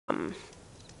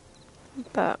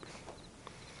But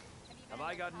Have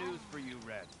I got news for you,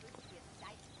 Red?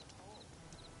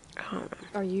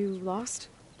 Are you lost?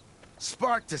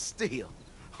 Spark to steel.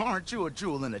 Aren't you a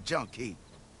jewel in a junk heap?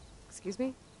 Excuse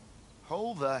me?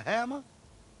 Hold the hammer?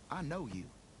 I know you.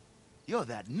 You're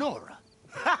that Nora.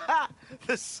 Ha ha!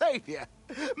 The savior!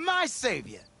 My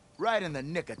savior! Right in the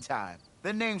nick of time.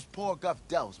 The name's Poor Guff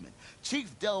Delvesman,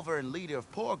 chief delver and leader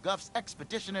of Poor Guff's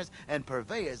expeditioners and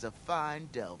purveyors of fine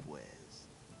delve wares.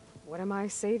 What am I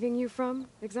saving you from,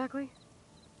 exactly?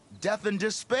 Death and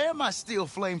despair, my steel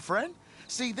flame friend.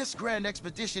 See, this grand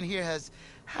expedition here has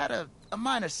had a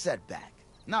minor setback.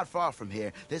 Not far from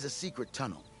here, there's a secret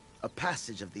tunnel. A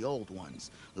passage of the old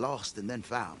ones, lost and then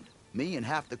found. Me and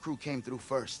half the crew came through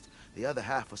first. The other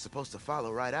half was supposed to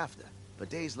follow right after. But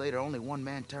days later, only one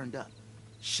man turned up,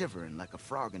 shivering like a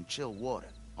frog in chill water.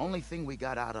 Only thing we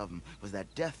got out of him was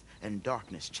that death and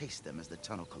darkness chased them as the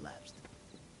tunnel collapsed.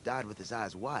 Died with his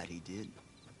eyes wide, he did.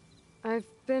 I've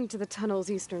been to the tunnel's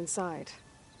eastern side.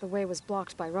 The way was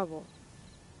blocked by rubble.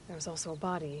 There was also a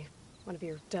body. One of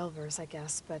your delvers, I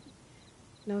guess, but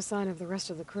no sign of the rest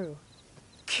of the crew.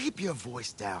 Keep your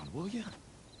voice down, will you?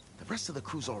 The rest of the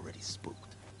crew's already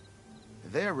spooked.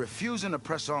 They're refusing to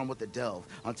press on with the delve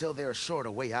until they're assured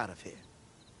a way out of here.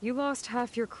 You lost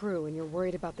half your crew and you're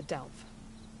worried about the delve.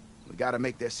 We gotta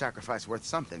make their sacrifice worth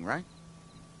something, right?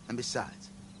 And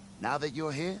besides, now that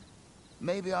you're here,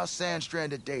 maybe our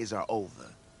sand-stranded days are over.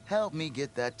 Help me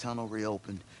get that tunnel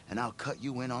reopened, and I'll cut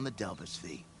you in on the delver's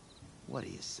fee. What do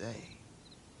you say?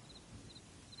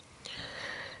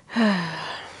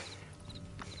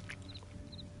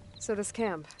 So this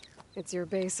camp, it's your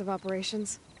base of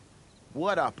operations?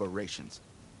 What operations?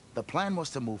 The plan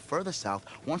was to move further south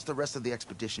once the rest of the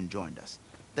expedition joined us.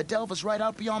 The delve is right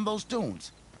out beyond those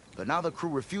dunes. But now the crew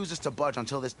refuses to budge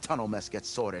until this tunnel mess gets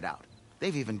sorted out.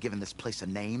 They've even given this place a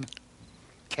name.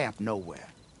 Camp Nowhere.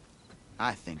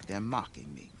 I think they're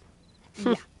mocking me.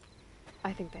 Yeah,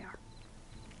 I think they are.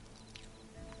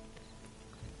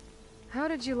 How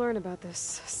did you learn about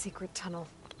this secret tunnel?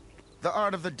 The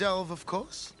art of the delve, of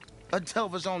course. A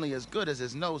delver's only as good as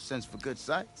his nose sense for good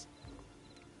sights.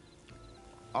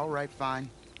 All right, fine.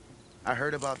 I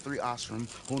heard about 3 Osram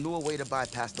who knew a way to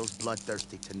bypass those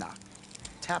bloodthirsty Tanakh.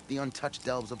 Tap the untouched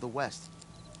delves of the West.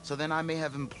 So then I may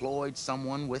have employed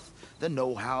someone with the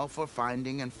know-how for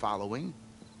finding and following.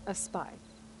 A spy.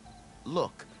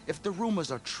 Look, if the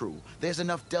rumors are true, there's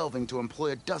enough delving to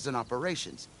employ a dozen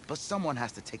operations. But someone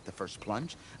has to take the first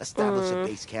plunge, establish a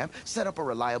base camp, set up a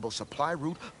reliable supply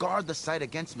route, guard the site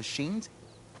against machines.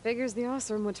 Figures the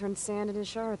Osram would turn sand into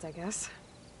shards, I guess.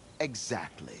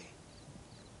 Exactly.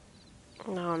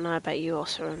 I don't know about you,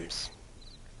 Osrams.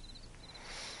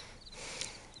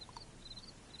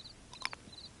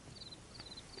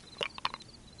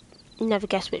 You never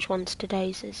guess which one's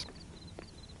today's is.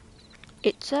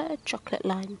 It's a chocolate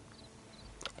line.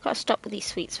 I've got to stop with these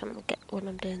sweets when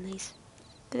I'm doing these.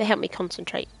 They help me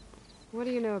concentrate. What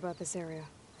do you know about this area?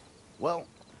 Well,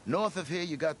 north of here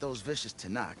you got those vicious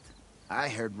Tanakh. I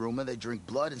heard rumor they drink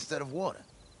blood instead of water.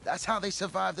 That's how they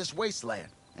survive this wasteland.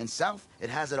 And south,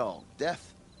 it has it all.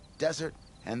 Death, desert,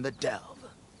 and the delve.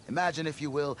 Imagine, if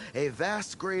you will, a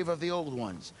vast grave of the old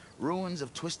ones. Ruins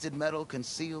of twisted metal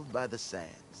concealed by the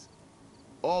sands.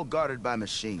 All guarded by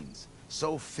machines.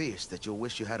 So fierce that you'll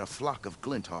wish you had a flock of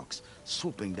glinthawks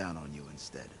swooping down on you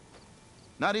instead.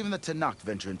 Not even the Tanakh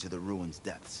venture into the ruins'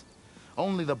 depths.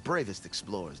 Only the bravest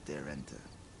explorers dare enter.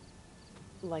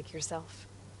 Like yourself.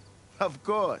 Of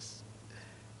course.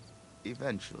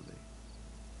 Eventually.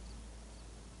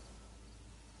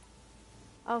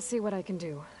 I'll see what I can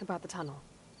do about the tunnel.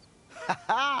 Ha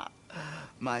ha!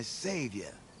 My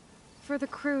savior. For the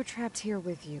crew trapped here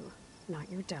with you,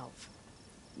 not your delve.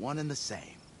 One and the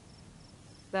same.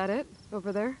 That it?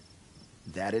 Over there?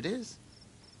 That it is.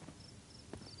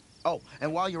 Oh,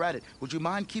 and while you're at it, would you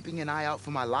mind keeping an eye out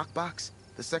for my lockbox?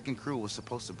 The second crew was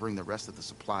supposed to bring the rest of the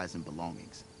supplies and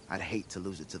belongings. I'd hate to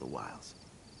lose it to the wilds.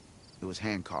 It was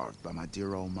hand-carved by my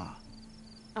dear old ma.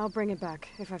 I'll bring it back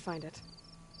if I find it.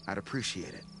 I'd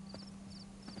appreciate it.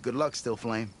 Good luck, Still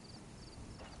Flame.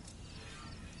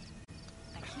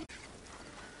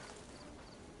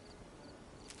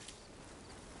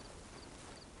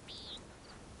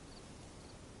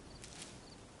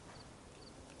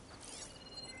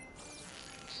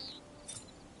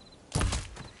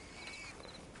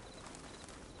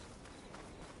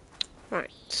 Right.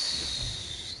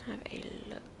 Let's have a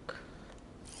look.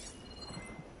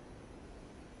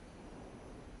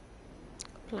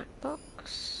 Black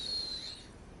box.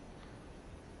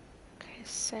 Okay,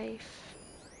 safe.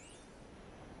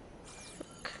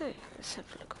 Okay, let's have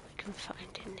a look what we can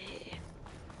find in here.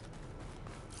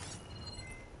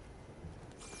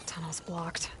 tunnel's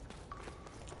blocked.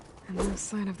 And no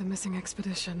sign of the missing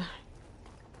expedition.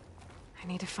 I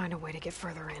need to find a way to get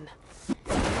further in.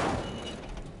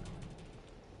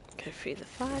 Go through the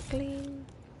fire gleam.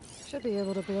 Should be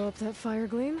able to blow up that fire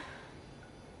gleam.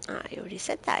 Ah, I already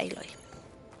said that, Aloy.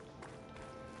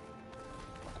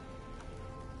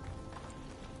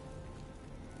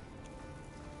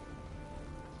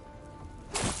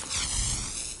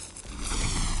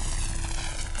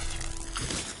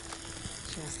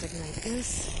 Just ignite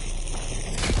this.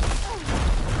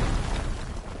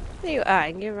 There you are,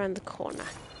 and you're around the corner.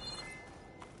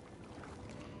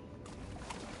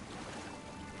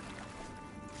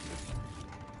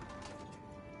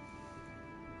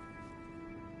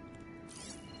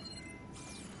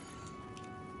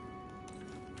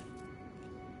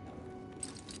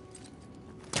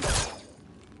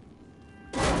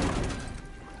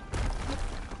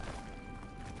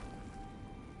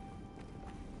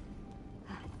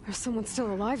 There's someone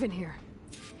still alive in here.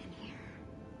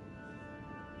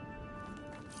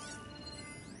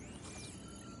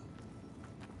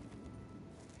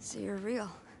 So you're real.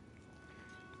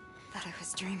 Thought I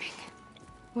was dreaming.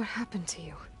 What happened to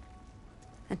you?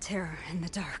 A terror in the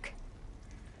dark.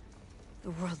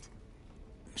 The world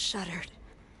shuddered.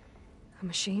 A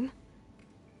machine?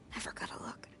 Never got a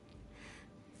look.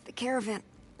 The caravan.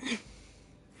 We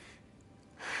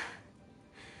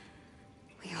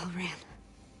all ran.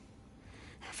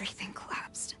 Everything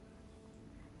collapsed.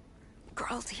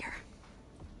 Girls here.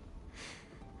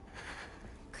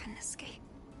 Couldn't escape.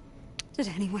 Did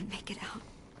anyone make it out?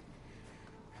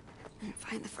 And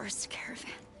find the first caravan?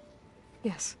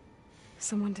 Yes.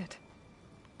 Someone did.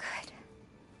 Good.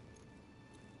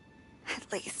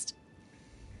 At least,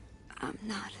 I'm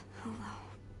not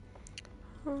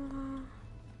alone.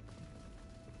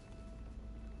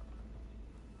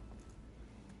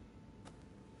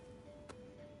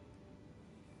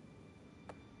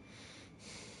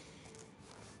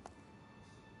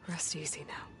 Rest easy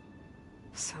now.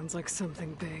 Sounds like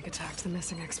something big attacked the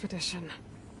missing expedition.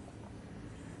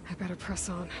 I better press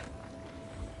on.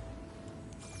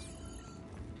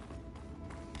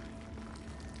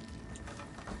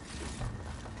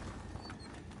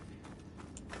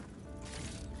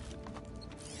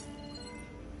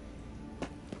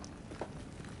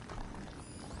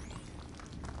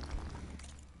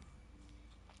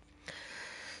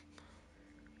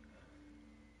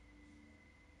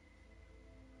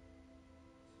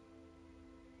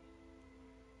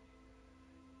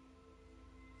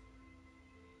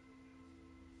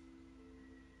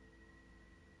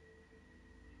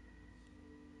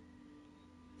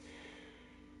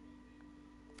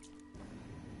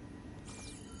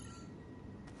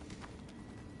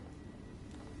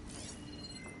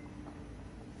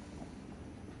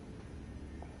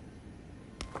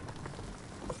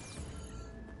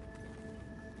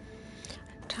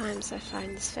 Times I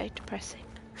find this very depressing.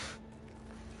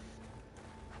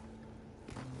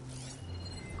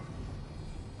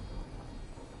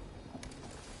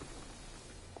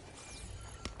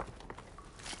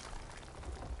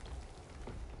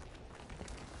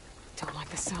 Don't like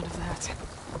the sound of that.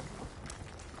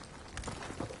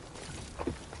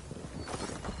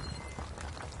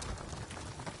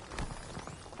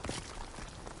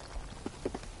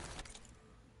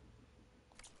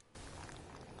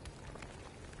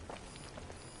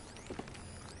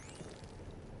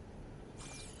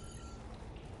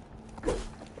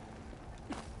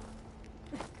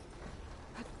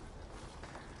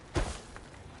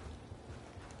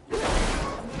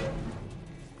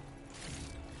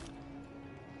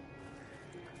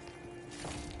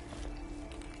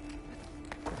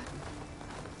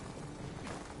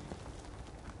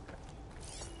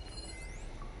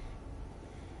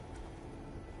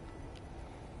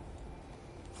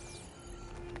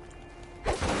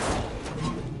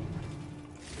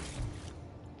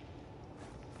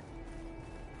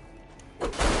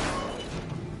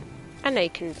 I know you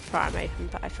can pry them open,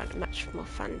 but I find it much more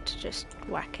fun to just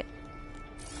whack it.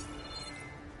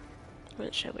 I'm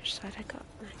not sure which side I got.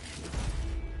 No.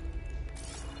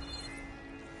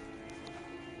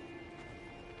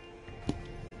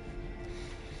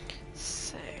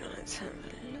 So let's have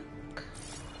a look.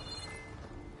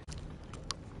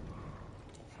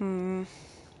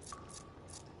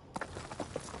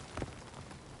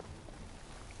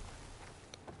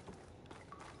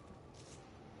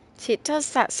 See, it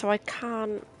does that so I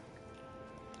can't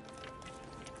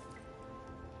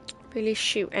really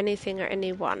shoot anything or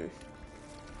anyone.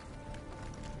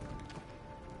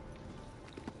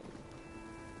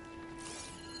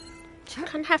 So I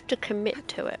kind of have to commit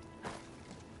to it.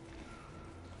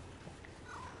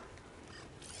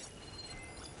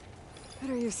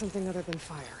 Better use something other than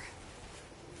fire.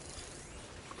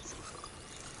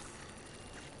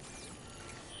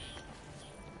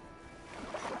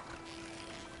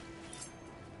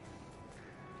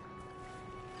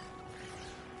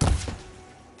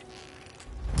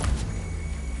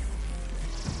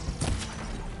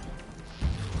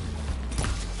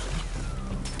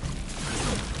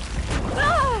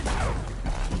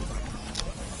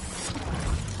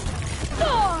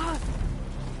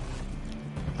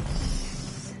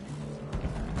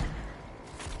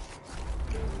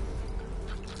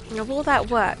 Now, will that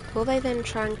work? Will they then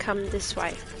try and come this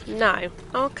way? No.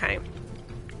 Okay.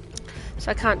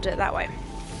 So I can't do it that way.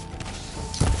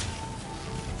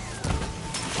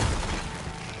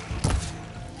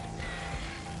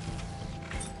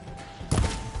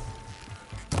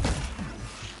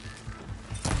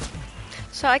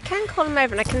 So I can call them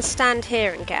over and I can stand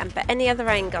here and get them, but any other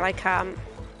angle I can't.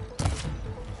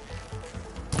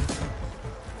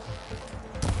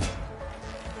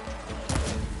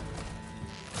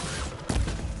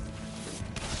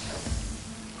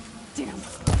 Damn.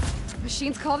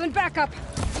 Machine's called in backup.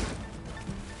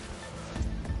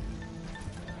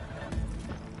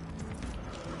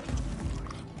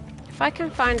 If I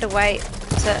can find a way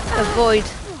to avoid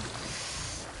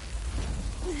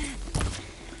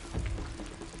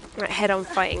head-on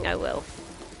fighting, I will.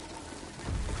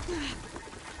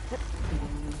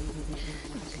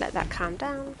 Just let that calm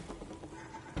down.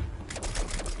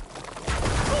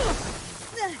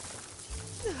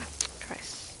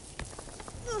 Christ.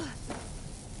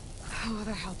 Oh,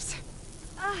 that helps.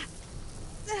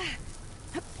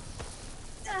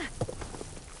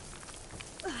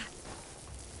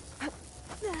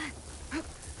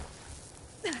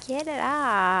 Get it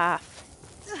off.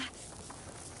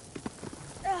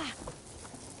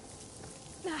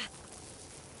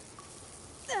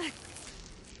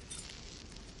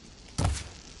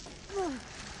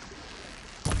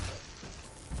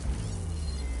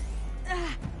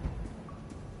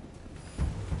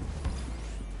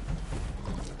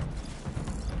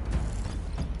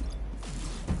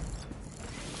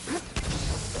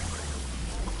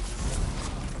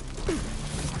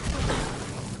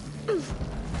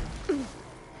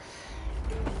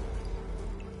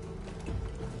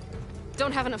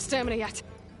 Don't have enough stamina yet.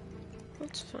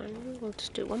 That's fine. We'll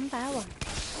just do one by one.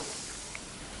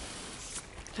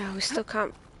 No, we still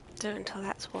can't do it until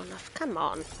that's worn off. Come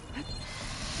on.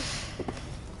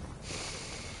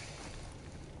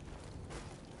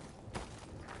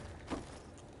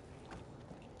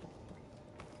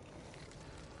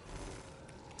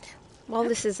 While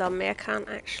this is on me, I can't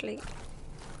actually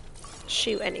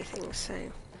shoot anything, so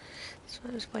that's why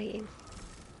I was waiting.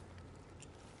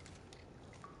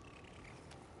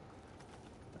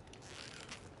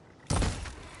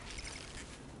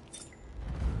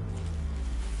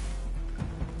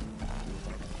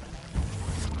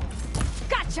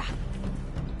 Gotcha!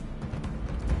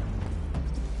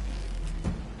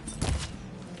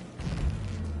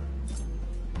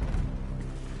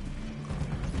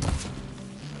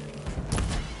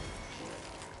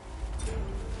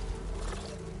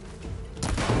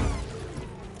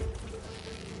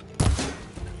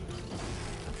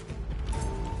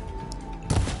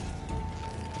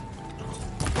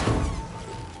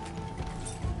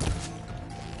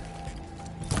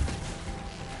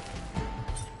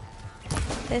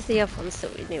 There's the other ones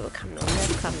that we knew were coming on.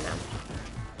 They'll come now.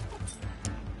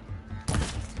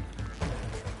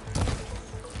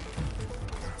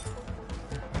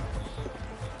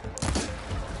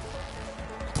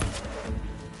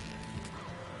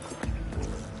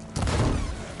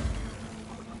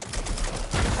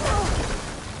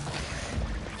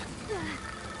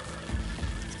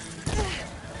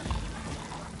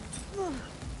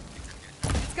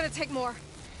 It's gonna take more.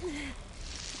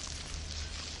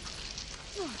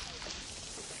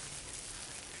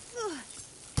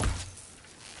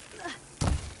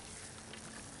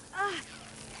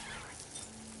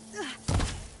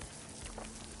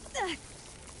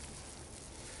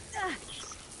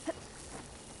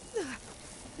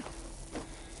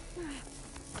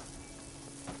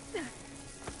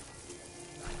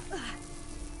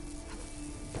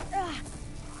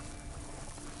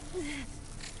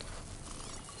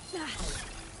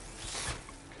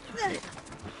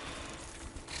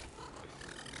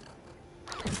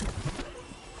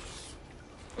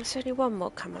 There's only one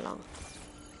more come along.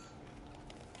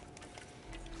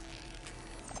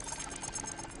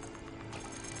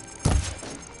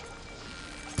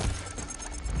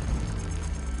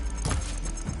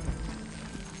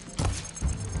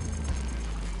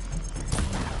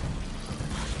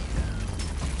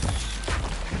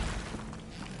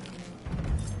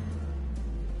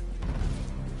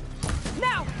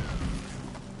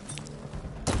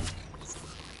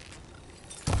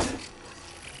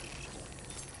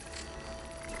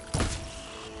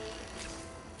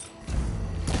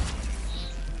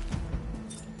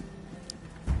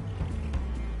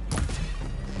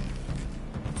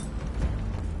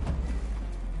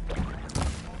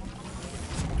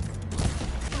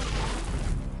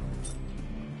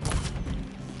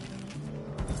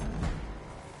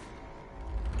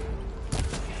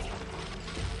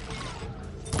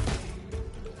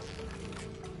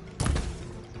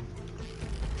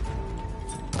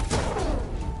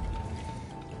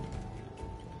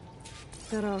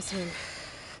 That Osrin.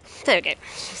 There we go.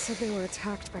 She said they were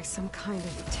attacked by some kind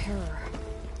of terror.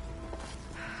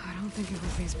 I don't think it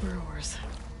was these burrowers.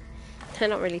 They're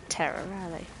not really terror, are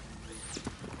they?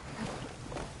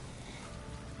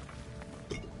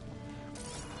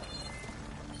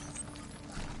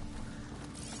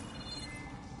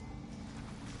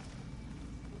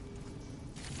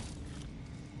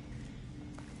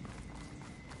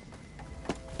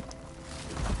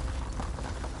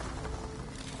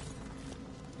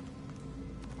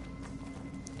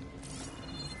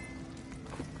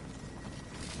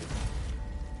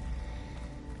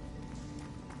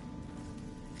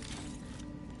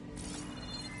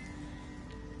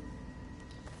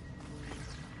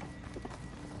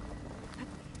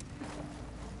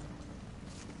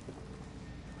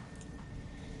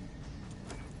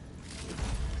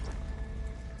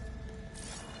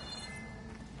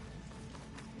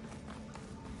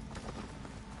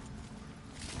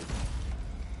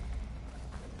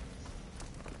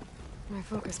 My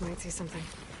focus might see something.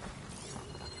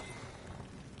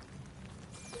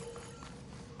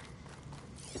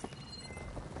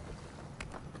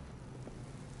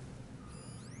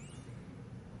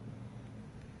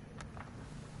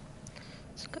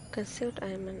 It's got concealed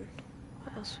aim and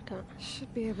what else we got?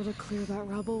 Should be able to clear that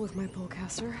rubble with my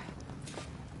pullcaster.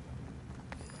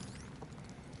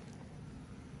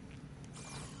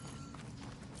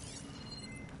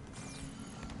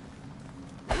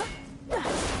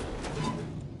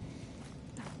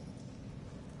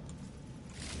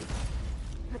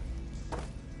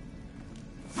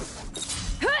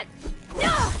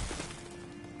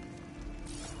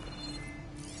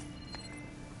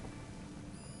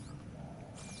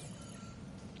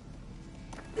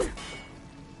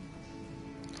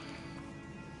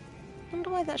 I wonder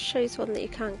why that shows one that you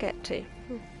can't get to.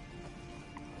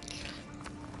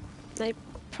 They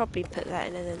probably put that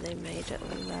in and then they made it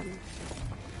all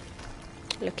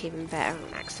look even better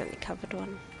and accidentally covered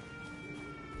one.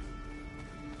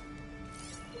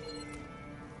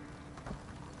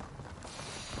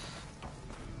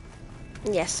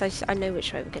 Yes, I know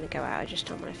which way we're going to go out, I just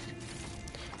don't want to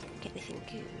get anything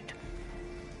good.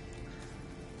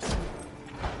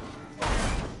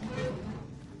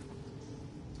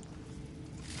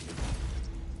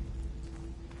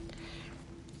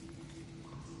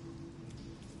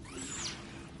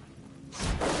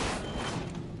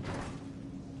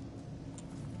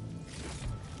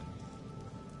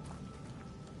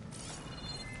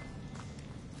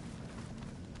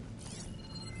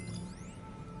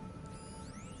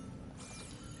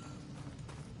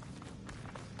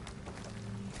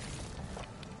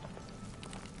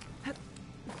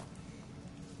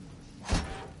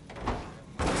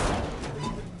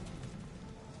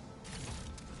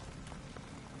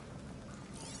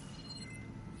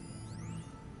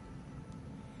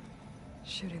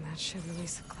 Shooting that should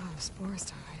release a cloud of spores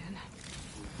to hide in.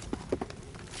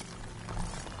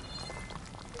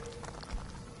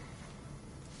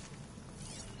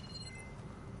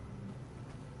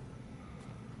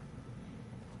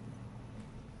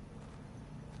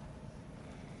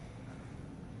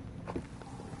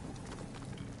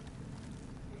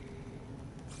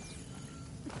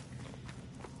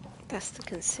 That's the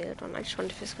concealed one. I just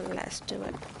wonder if it's going to let us do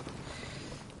it.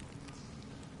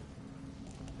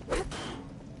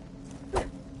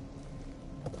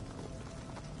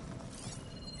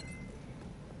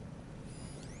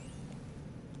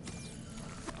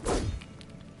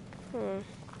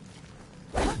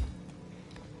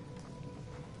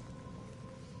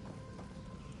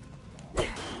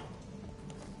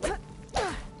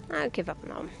 I'll give up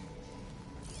now.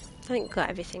 I think we've got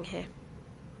everything here.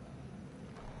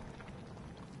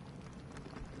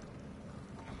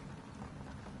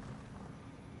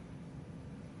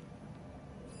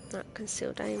 Not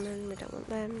concealed diamond, we don't want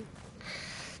them.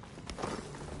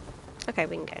 Okay,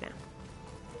 we can go now.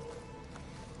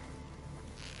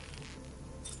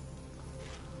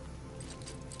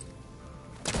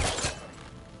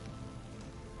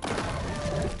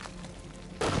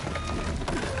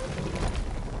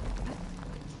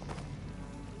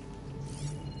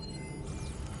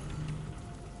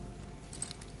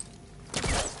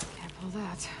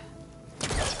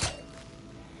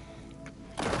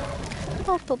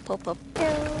 Pop.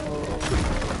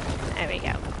 There we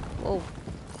go. Oh.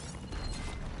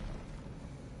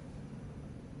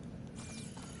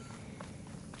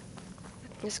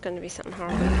 There's going to be something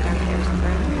horrible down here, isn't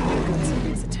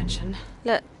there? Attention.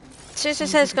 Look. Seriously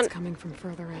says it's going to... coming from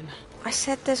further in. I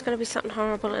said there's going to be something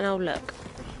horrible and oh look.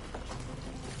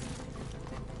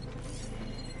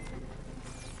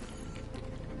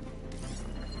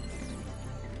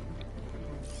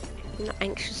 I'm not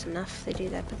anxious enough. They do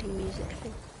their bloody music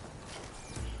thing.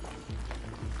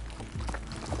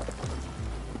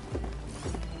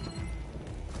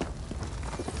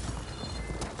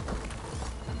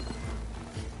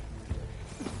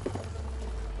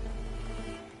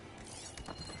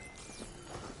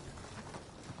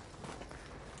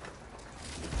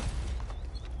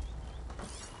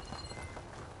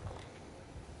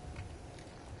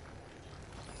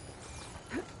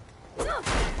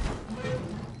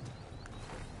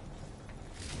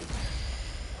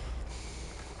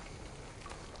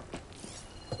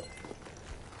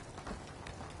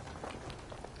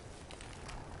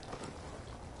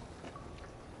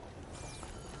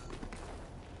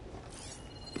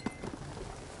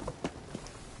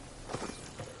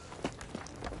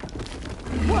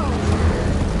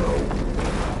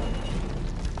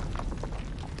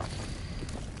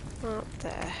 What the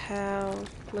hell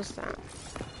was that?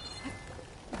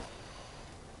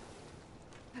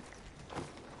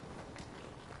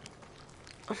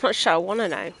 I'm not sure I want to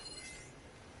know.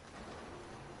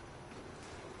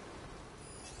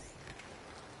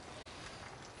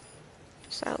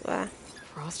 It's out there.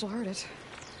 Frost will hurt it.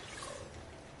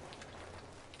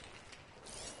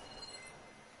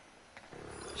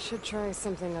 Should try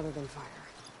something other than fire.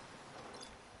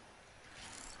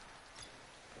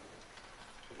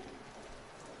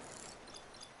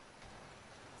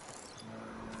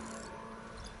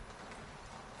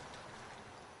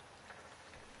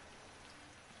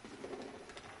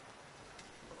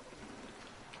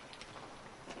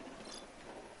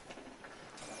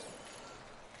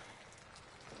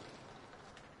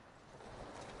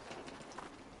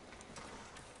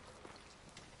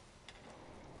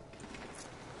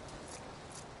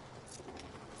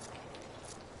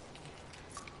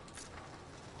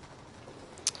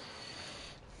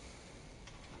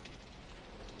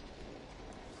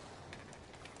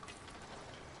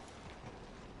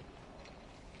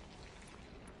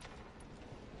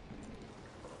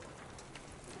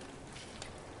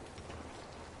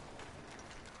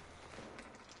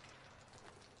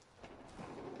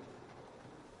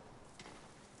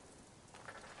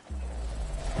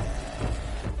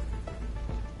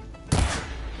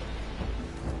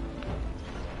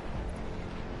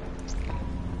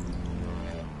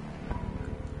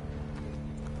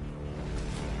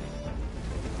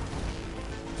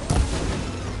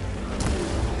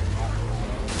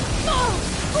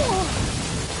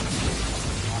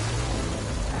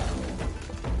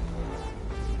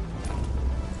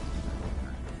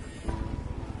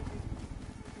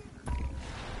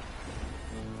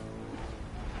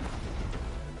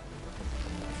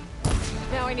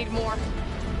 Now I need more.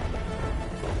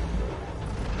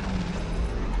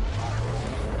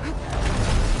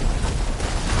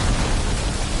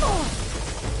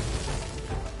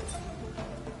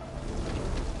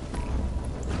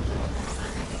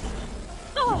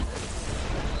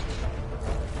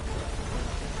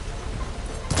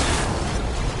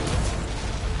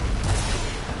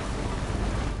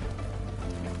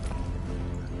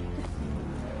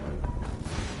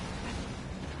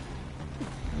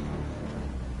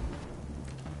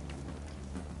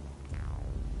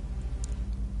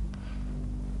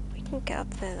 Get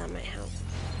up there, that might help.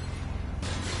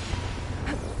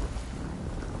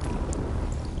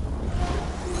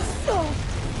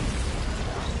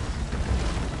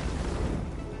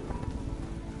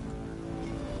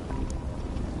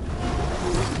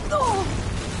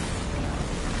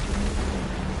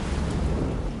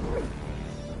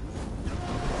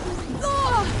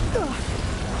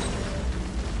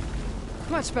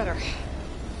 Much better.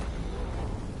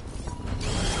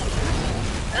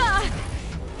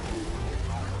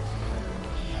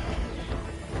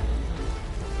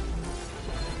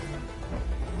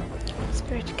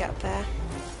 To get up there.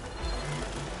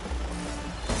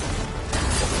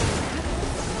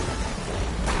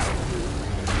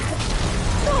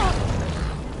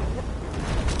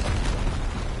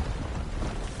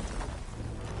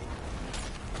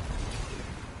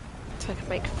 So I can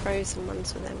make frozen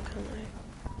ones with them, can't I?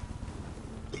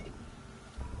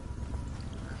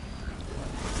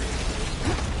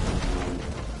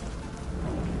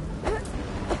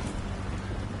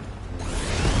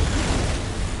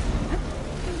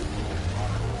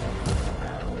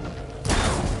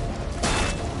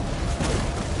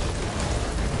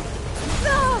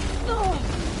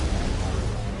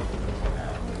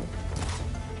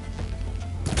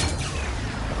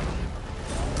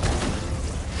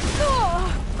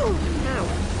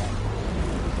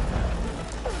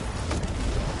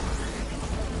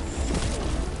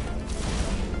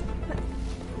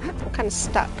 Kind of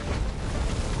stuck.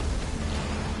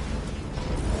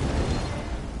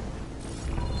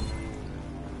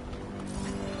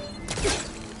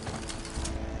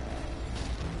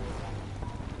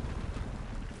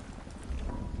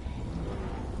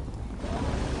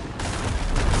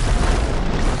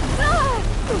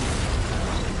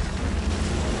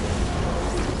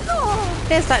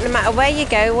 Feels like no matter where you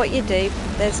go, what you do,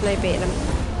 there's no beating them.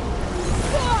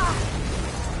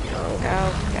 Come on,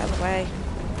 girl, get out of the way.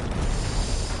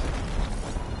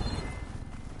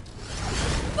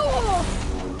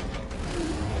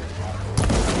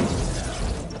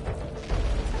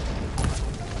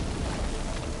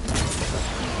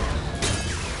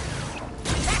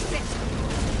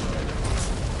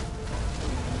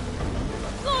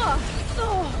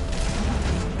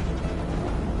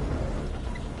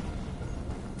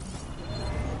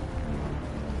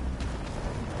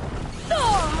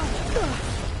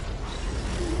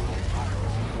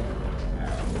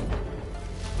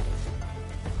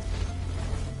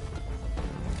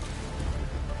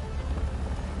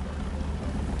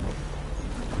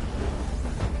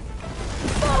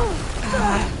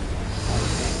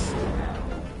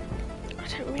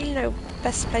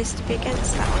 Best place to be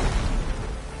against that one.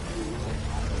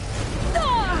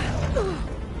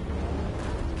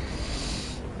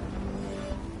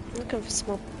 I'm looking for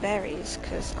small berries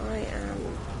because I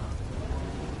am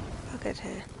buggered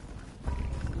here.